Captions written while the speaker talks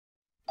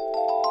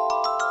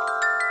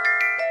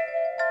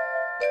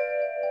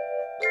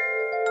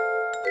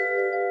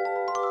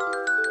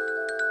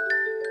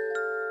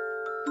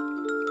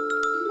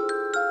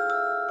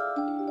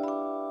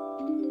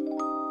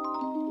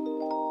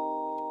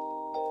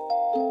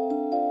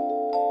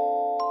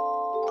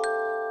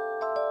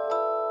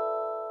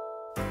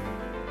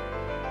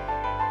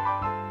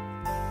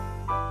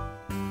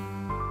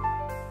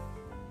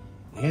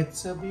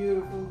It's a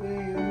beautiful day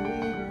in the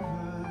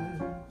neighborhood.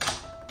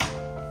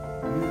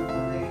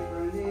 Beautiful day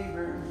for a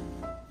neighbor.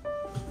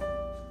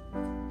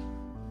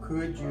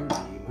 Could you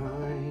be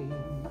mine?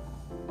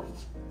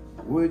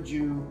 Would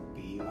you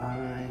be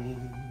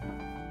mine?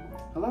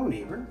 Hello,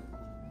 neighbor.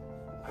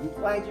 I'm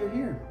glad you're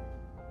here.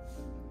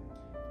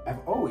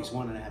 I've always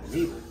wanted to have a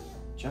neighbor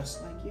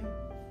just like you.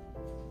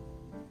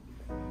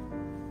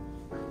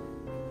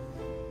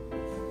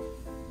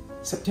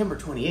 September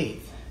 28th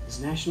is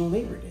National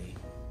Neighbor Day.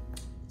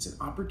 It's an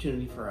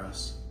opportunity for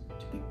us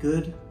to be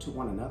good to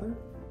one another,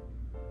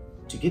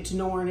 to get to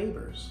know our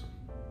neighbors,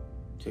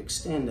 to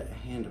extend a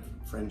hand of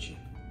friendship.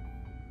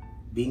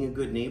 Being a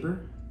good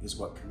neighbor is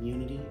what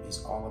community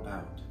is all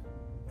about.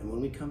 And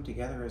when we come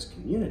together as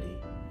community,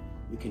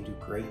 we can do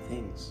great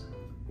things.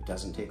 It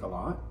doesn't take a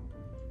lot.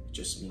 It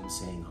just means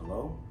saying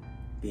hello,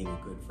 being a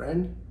good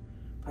friend,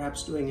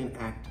 perhaps doing an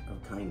act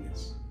of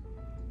kindness.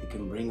 It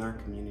can bring our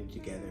community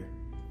together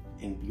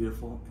in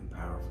beautiful and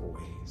powerful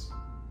ways.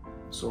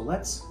 So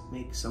let's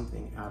make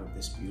something out of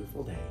this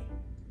beautiful day.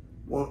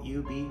 Won't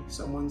you be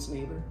someone's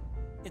neighbor?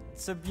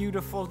 It's a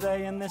beautiful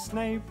day in this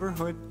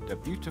neighborhood, a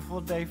beautiful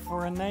day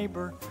for a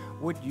neighbor.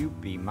 Would you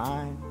be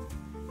mine?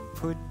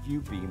 Could you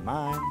be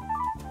mine?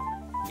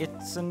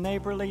 It's a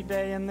neighborly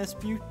day in this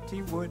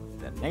beauty wood,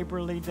 a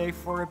neighborly day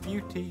for a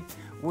beauty.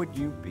 Would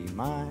you be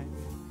mine?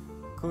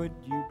 Could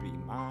you be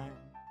mine?